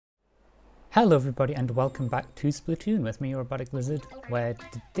Hello everybody and welcome back to Splatoon with me, RoboticLizard, where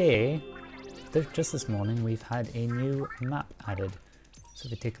today, just this morning, we've had a new map added. So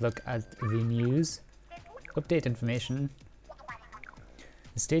if we take a look at the news, update information,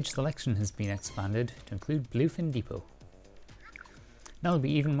 the stage selection has been expanded to include Bluefin Depot. There'll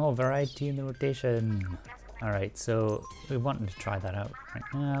be even more variety in the rotation. Alright, so we're wanting to try that out right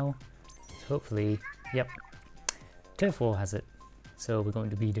now. So hopefully, yep, Turf War has it. So we're going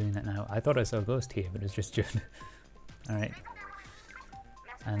to be doing that now. I thought I saw a ghost here, but it's just June. Alright.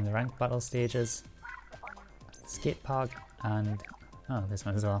 And the ranked battle stages. Skate park and... oh, this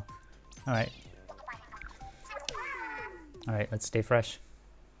one as well. Alright. Alright, let's stay fresh.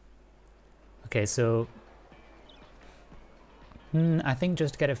 Okay, so... I think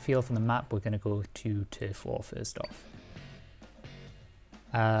just to get a feel for the map, we're going to go to Turf War first off.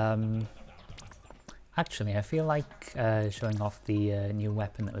 Actually, I feel like showing off the new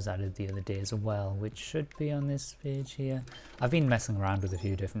weapon that was added the other day as well, which should be on this page here. I've been messing around with a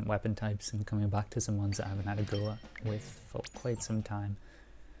few different weapon types and coming back to some ones that I haven't had a go with for quite some time.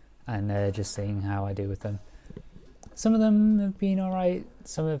 And just seeing how I do with them. Some of them have been alright,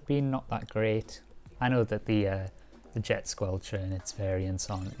 some have been not that great. I know that the Jet Squelcher and its variants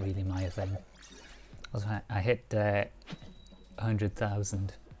aren't really my thing. Also, I hit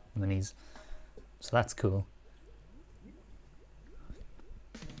 100,000 monies. So that's cool.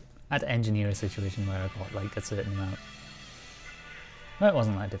 I had to engineer a situation where I got like a certain amount. Well, it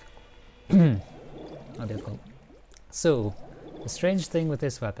wasn't that difficult. Not difficult. So, the strange thing with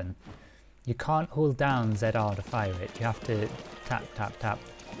this weapon, you can't hold down ZR to fire it. You have to tap, tap, tap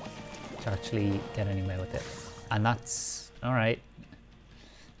to actually get anywhere with it. And that's alright.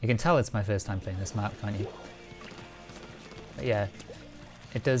 You can tell it's my first time playing this map, can't you? But yeah.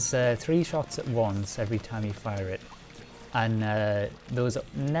 It does 3 shots at once every time you fire it, and those are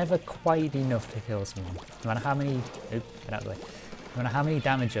never quite enough to kill someone. No matter how many, get out of the way. No matter how many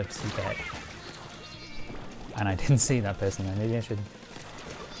damage ups you get. And I didn't see that person there, maybe I should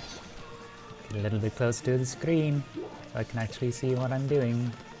get a little bit closer to the screen so I can actually see what I'm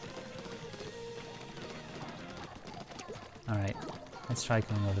doing. Alright, let's try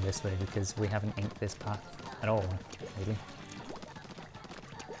coming over this way because we haven't inked this path at all, really.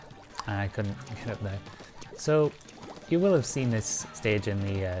 And I couldn't get up there. So, you will have seen this stage in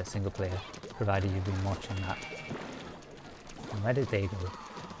the single player, provided you've been watching that. And where did they go?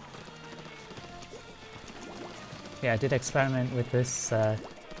 Yeah, I did experiment with this,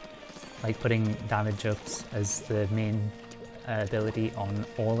 like putting damage ups as the main ability on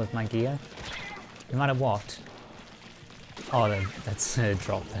all of my gear. No matter what. Oh, that's a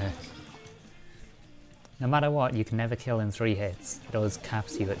drop there. No matter what, you can never kill in 3 hits. It always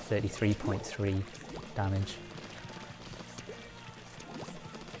caps you at 33.3 damage.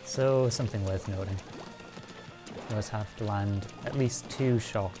 So, something worth noting. You always have to land at least 2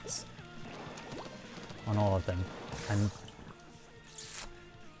 shots on all of them.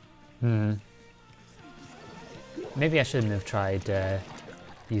 And... maybe I shouldn't have tried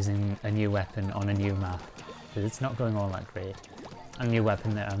using a new weapon on a new map, because it's not going all that great. A new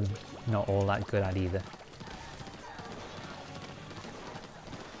weapon that I'm not all that good at either.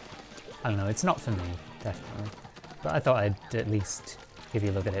 I don't know, it's not for me, definitely. But I thought I'd at least give you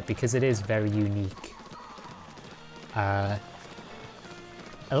a look at it, because it is very unique. A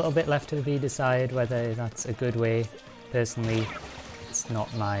little bit left to be decided whether that's a good way. Personally, it's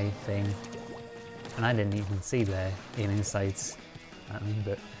not my thing. And I didn't even see their aiming sights at me,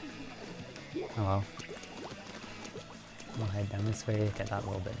 but oh well. I'll head down this way, get that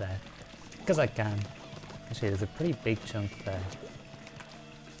little bit there. Because I can. Actually, there's a pretty big chunk there.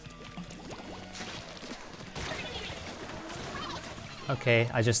 Okay,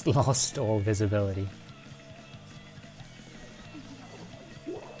 I just lost all visibility.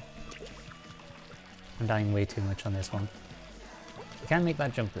 I'm dying way too much on this one. I can make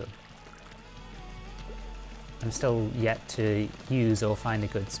that jump though. I'm still yet to use or find a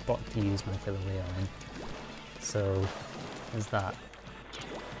good spot to use my killer whale in. So, there's that.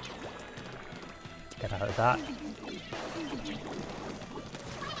 Get out of that.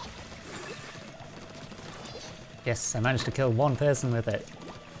 Yes, I managed to kill 1 person with it.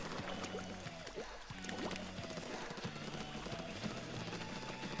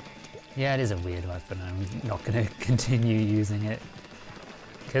 Yeah, it is a weird weapon. I'm not going to continue using it.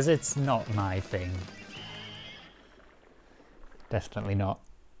 Because it's not my thing. Definitely not.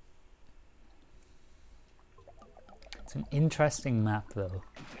 It's an interesting map though.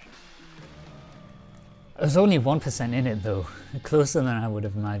 There's only 1% in it though. Closer than I would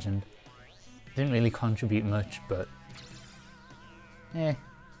have imagined. Didn't really contribute much, but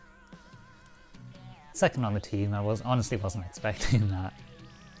second on the team. I honestly wasn't expecting that.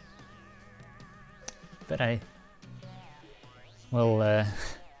 But I will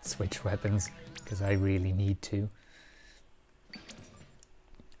switch weapons because I really need to.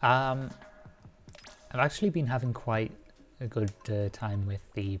 I've actually been having quite a good time with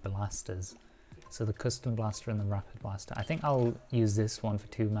the blasters. So the custom blaster and the rapid blaster. I think I'll use this one for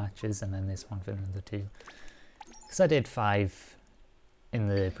 2 matches and then this one for another 2. Because I did 5 in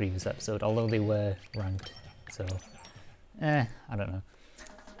the previous episode, although they were ranked. So, I don't know.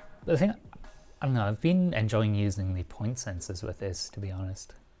 But the thing, I don't know, I've been enjoying using the point sensors with this, to be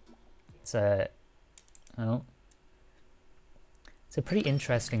honest. It's a pretty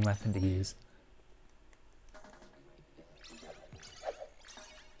interesting weapon to use.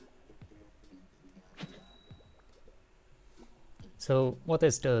 So what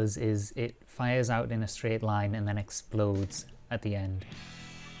this does is it fires out in a straight line and then explodes at the end.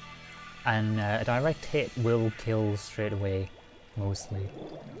 And a direct hit will kill straight away, mostly.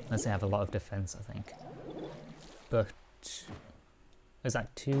 Unless they have a lot of defense, I think. But is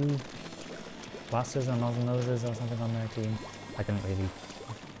that 2 blasters or nozzle noses or something on their team? I couldn't really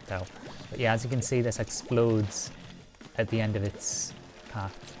tell. But yeah, as you can see, this explodes at the end of its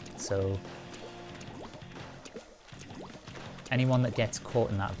path. So anyone that gets caught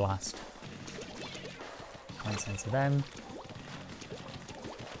in that blast, point sensor them.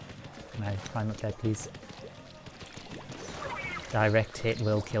 Can I climb up there, please? Direct hit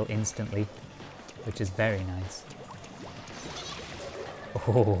will kill instantly, which is very nice.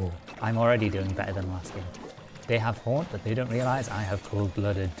 Oh, I'm already doing better than last game. They have Haunt, but they don't realise I have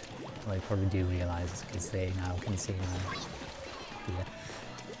Cold-Blooded. Well, they probably do realise because they now can see my gear.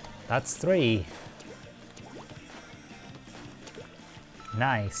 That's 3.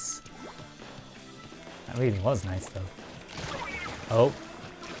 Nice. That really was nice though. Oh.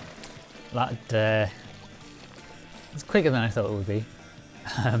 That was quicker than I thought it would be.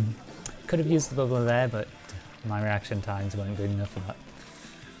 Could have used the bubble there, but my reaction times weren't good enough for that.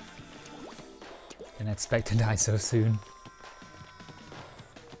 Didn't expect to die so soon.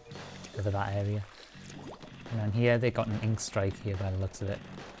 Because of that area. And then here they got an ink strike here by the looks of it.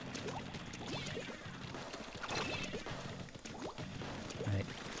 Right,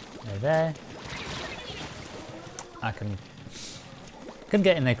 they're there. I couldn't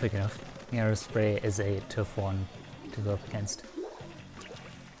get in there quick enough. The arrow spray is a tough one to go up against.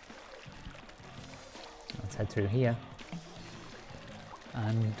 Let's head through here.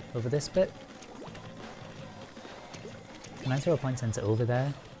 And over this bit. Can I throw a point sensor over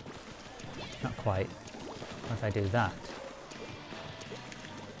there? Not quite. What if I do that?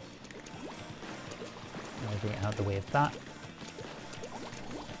 I'll be out the way of that.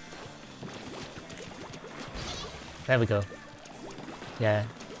 There we go. Yeah,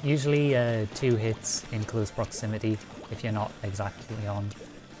 usually 2 hits in close proximity, if you're not exactly on,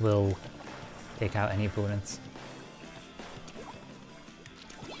 will take out any opponents.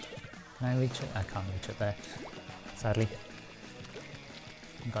 Can I reach it? I can't reach it there, sadly.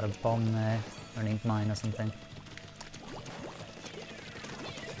 I've got a bomb there, or an ink mine or something.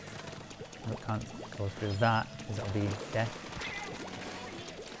 I can't go through that, because that'll be death.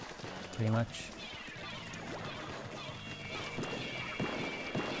 Pretty much.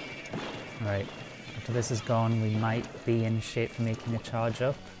 Right, after this is gone, we might be in shape for making a charge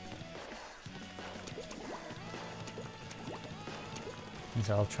up. And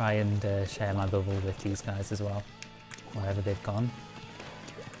so I'll try and share my bubble with these guys as well, wherever they've gone.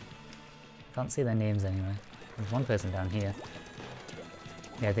 Can't see their names anyway. There's one person down here.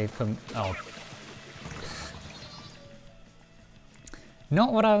 Yeah, they've come... oh.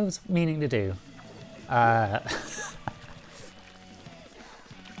 Not what I was meaning to do. I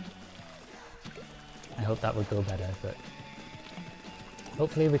hope that would go better, but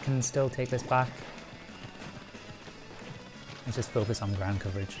hopefully we can still take this back. Let's just focus on ground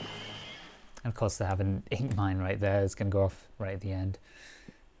coverage. And of course they have an ink mine right there, it's going to go off right at the end.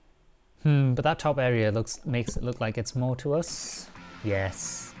 But that top area makes it look like it's more to us.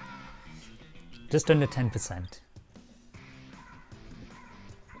 Yes. Just under 10%.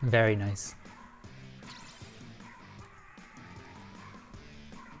 Very nice.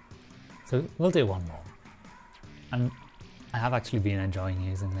 So we'll do one more. And I have actually been enjoying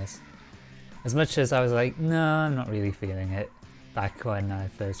using this. As much as I was like, no, I'm not really feeling it back when I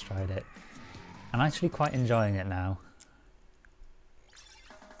first tried it. I'm actually quite enjoying it now.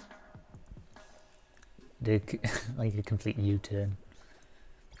 Did like a complete U-turn.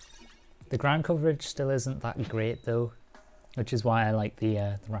 The ground coverage still isn't that great though, which is why I like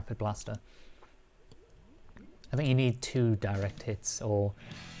the rapid blaster. I think you need 2 direct hits or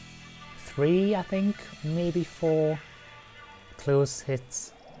 3, I think, maybe 4 close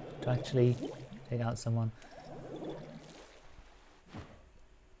hits to actually take out someone.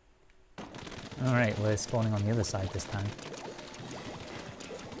 Alright, we're spawning on the other side this time.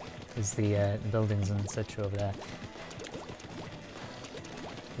 There's the buildings and such over there.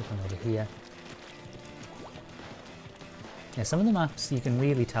 Looking over here. Yeah, some of the maps you can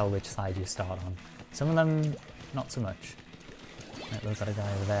really tell which side you start on. Some of them, not so much. Right, we've got a guy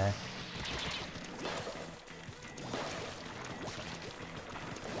over there.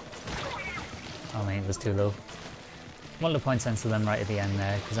 Oh mate, it was too low. Wanted to point sense to them right at the end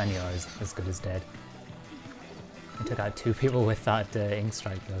there, because I knew I was as good as dead. I took out 2 people with that ink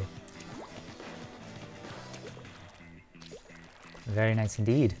strike though. Very nice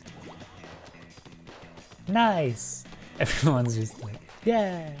indeed. Nice! Everyone's just like,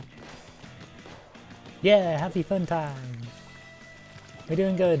 yeah! Yeah, happy fun time! We're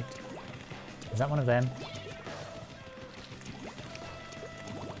doing good! Is that one of them?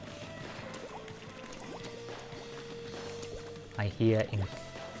 I hear ink.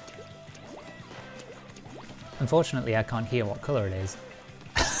 Unfortunately, I can't hear what colour it is.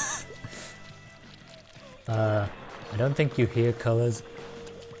 I don't think you hear colours.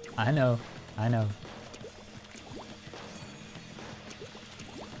 I know, I know.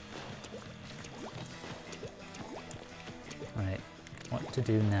 Right, what to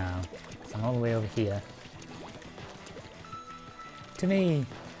do now? I'm all the way over here. To me!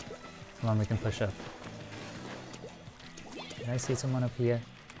 Come on, we can push up. Did I see someone up here?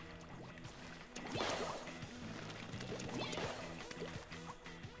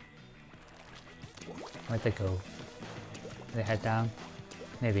 Where'd they go? Did they head down?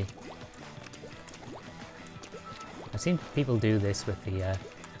 Maybe. I've seen people do this with the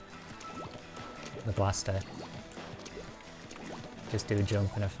blaster. Just do a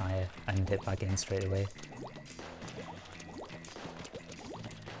jump and a fire and hit back in straight away.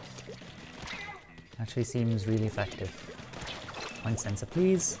 Actually seems really effective. One sensor,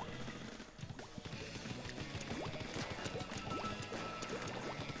 please.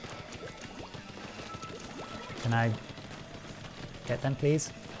 Can I get them,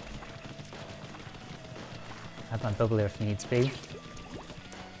 please? I have my bubbler if needs be.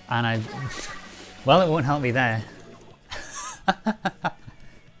 And I... well, it won't help me there.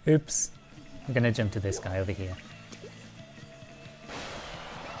 Oops. I'm gonna jump to this guy over here.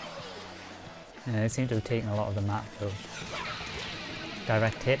 Yeah, they seem to have taken a lot of the map though.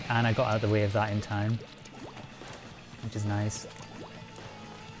 Direct hit, and I got out of the way of that in time. Which is nice.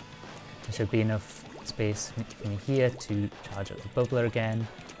 There should be enough space for me here to charge up the bubbler again.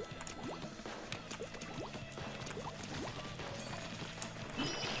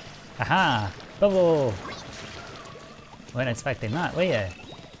 Aha! Bubble! Weren't expecting that, were you?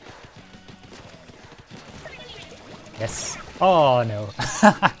 Yes. Oh no.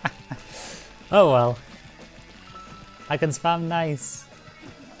 Oh well. I can spam nice.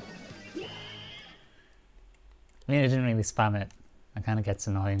 I mean, I didn't really spam it. It kind of gets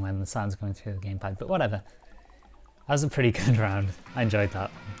annoying when the sound's going through the gamepad, but whatever. That was a pretty good round. I enjoyed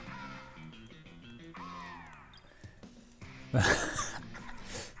that. That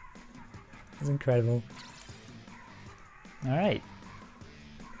was incredible. Alright.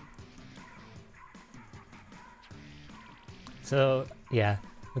 So, yeah,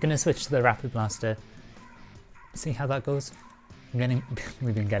 we're going to switch to the Rapid Blaster. See how that goes.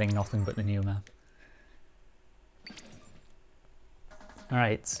 We've been getting nothing but the new map.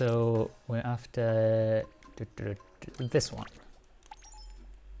 Alright, so we're after this one.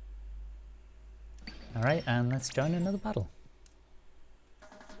 Alright, and let's join another battle.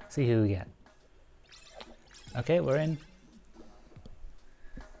 See who we get. Okay, we're in.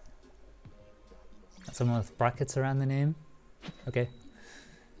 Got someone with brackets around the name. Okay.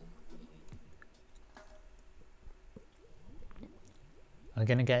 Are we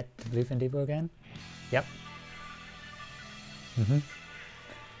gonna get Bluefin Depot again? Yep.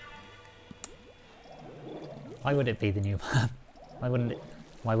 Why would it be the new map?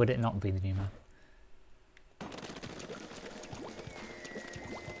 Why would it not be the new map?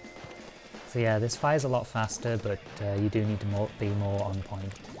 So yeah, this fires a lot faster, but you do need to be more on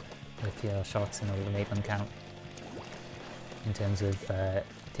point with your shots in order to make them count in terms of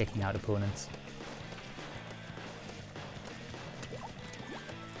taking out opponents.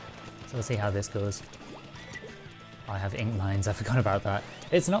 So we'll see how this goes. I have ink mines, I forgot about that.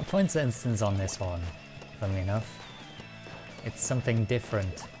 It's not points instance on this one, funnily enough. It's something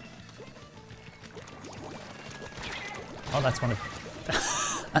different. Oh, that's one of...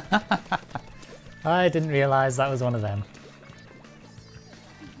 I didn't realise that was one of them.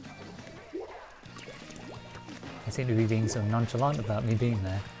 They seem to be being so nonchalant about me being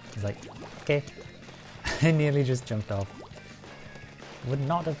there. I was like, okay. I nearly just jumped off. Would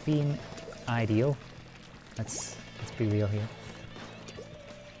not have been ideal. Let's be real here.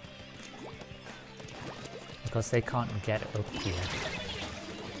 Because they can't get up here.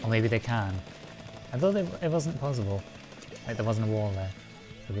 Or maybe they can. I thought it wasn't possible. Like there wasn't a wall there.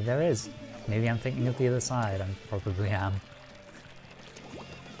 Maybe there is. Maybe I'm thinking of the other side. I probably am.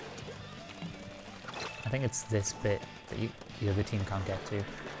 I think it's this bit that the other team can't get to.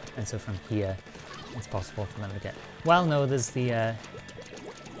 And so from here, it's possible for them to get... Well, no, there's the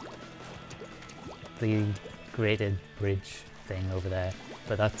graded bridge thing over there.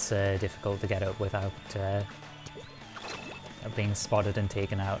 But that's difficult to get up without being spotted and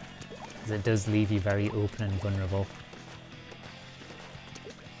taken out. Because it does leave you very open and vulnerable.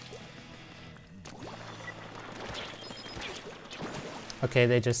 Okay,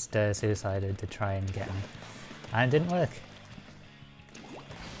 they just suicided to try and get me. And it didn't work.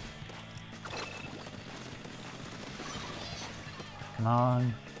 Come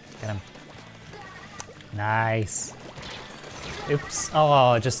on, get him. Nice. Oops.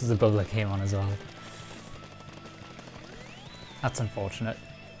 Oh, just as the bubbler came on as well. That's unfortunate.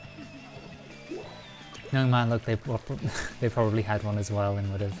 No man, look, they probably had one as well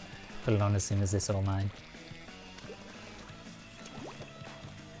and would have put it on as soon as they saw mine.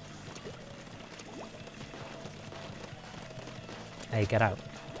 Hey, get out.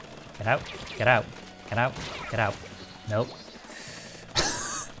 Get out. Get out. Get out. Get out. Nope.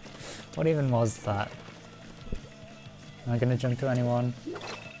 What even was that? Am I gonna jump to anyone?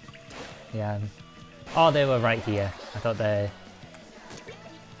 Yeah. Oh, they were right here. I thought their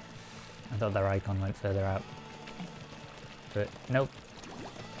icon went further out. But nope.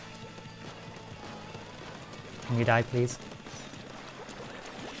 Can you die, please?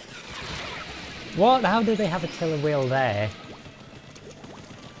 What? How do they have a killer whale there?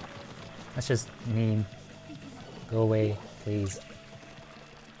 That's just mean. Go away, please.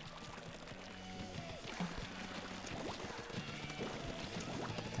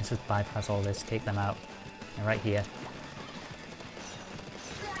 Let's just bypass all this, take them out. They're right here.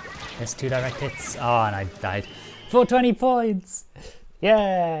 There's 2 direct hits. Oh, and I died. For 20 points!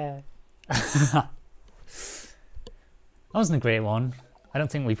 Yeah! That wasn't a great one. I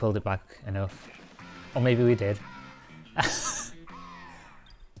don't think we pulled it back enough. Or maybe we did.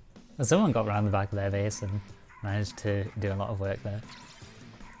 Someone got around the back of their base and managed to do a lot of work there.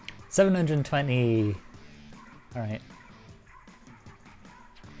 720! Alright.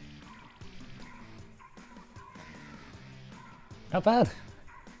 Not bad.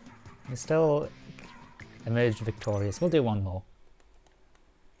 We still emerged victorious. We'll do one more.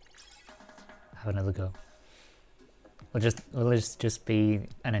 Have another go. We'll just be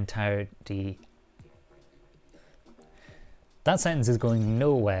an entirety. That sentence is going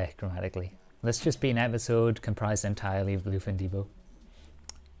nowhere grammatically. Let's just be an episode comprised entirely of Bluefin Debo.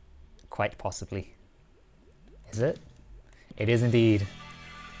 Quite possibly. Is it? It is indeed.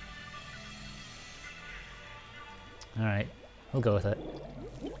 Alright, we'll go with it.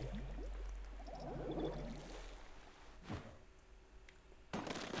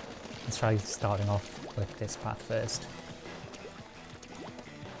 Let's try starting off with this path first.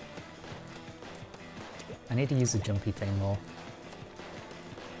 I need to use the jumpy thing more.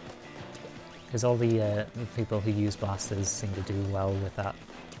 Because all the people who use blasters seem to do well with that.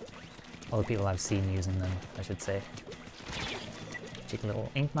 All the people I've seen using them, I should say. Cheeky little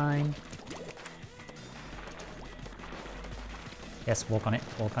ink mine. Yes, walk on it,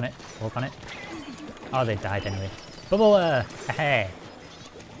 walk on it, walk on it. Oh, they died anyway. Bubbler! Hey!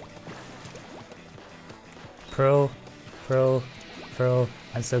 Pro.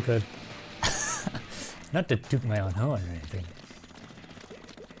 I'm so good. Not to toot my own horn or anything.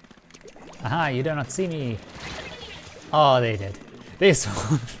 Aha, you do not see me. Oh, they did. They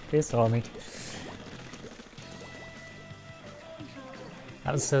saw me.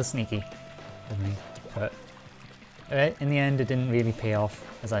 That was so sneaky of me. But in the end, it didn't really pay off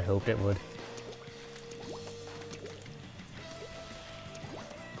as I hoped it would.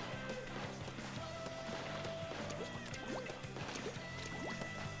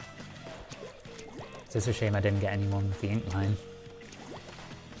 It's a shame I didn't get anyone with the ink line.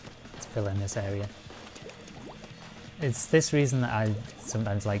 Let's fill in this area. It's this reason that I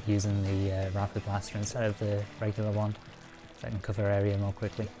sometimes like using the rapid blaster instead of the regular one, so I can cover area more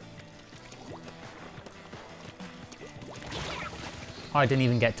quickly. Oh, I didn't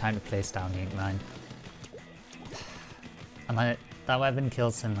even get time to place down the ink mine. And that weapon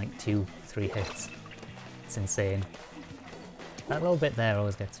kills in like 2-3 hits. It's insane. That little bit there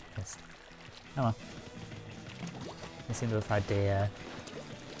always gets missed. Oh well. They seem to have had a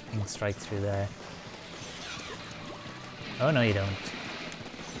thing strike through there. Oh no, you don't.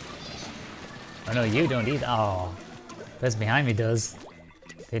 Oh no, you don't either. Oh, the person behind me does.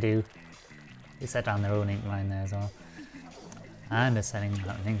 They do. They set down their own ink line there as well. And they're setting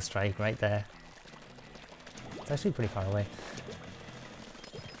that thing strike right there. It's actually pretty far away.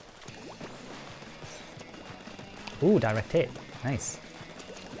 Ooh, direct hit. Nice.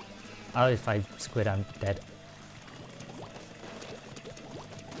 Oh, if I squid, I'm dead.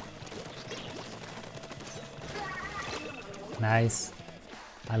 Nice.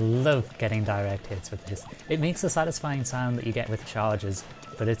 I love getting direct hits with this. It makes a satisfying sound that you get with charges,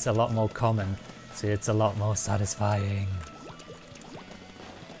 but it's a lot more common, so it's a lot more satisfying.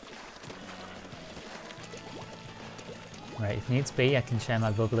 Right, if needs be, I can share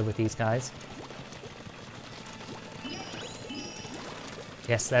my bubbler with these guys.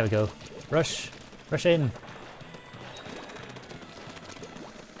 Yes, there we go. Rush! Rush in!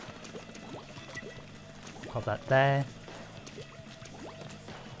 Pop that there.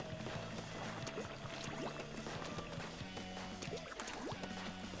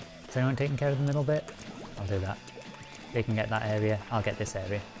 Is anyone taking care of the middle bit? I'll do that. They can get that area, I'll get this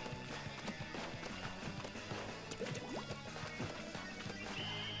area.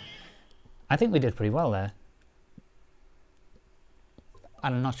 I think we did pretty well there.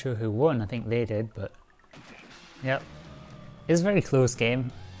 I'm not sure who won, I think they did, but yep. It was a very close game.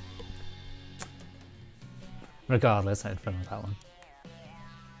 Regardless, I had fun with that one.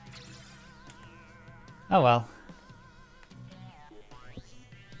 Oh well.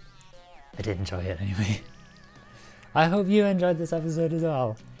 I did enjoy it anyway. I hope you enjoyed this episode as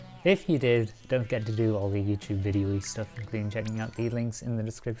well. If you did, don't forget to do all the YouTube video-y stuff, including checking out the links in the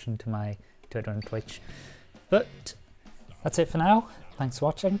description to my Twitter and Twitch. But that's it for now. Thanks for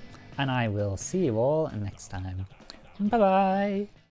watching, and I will see you all next time. Bye bye!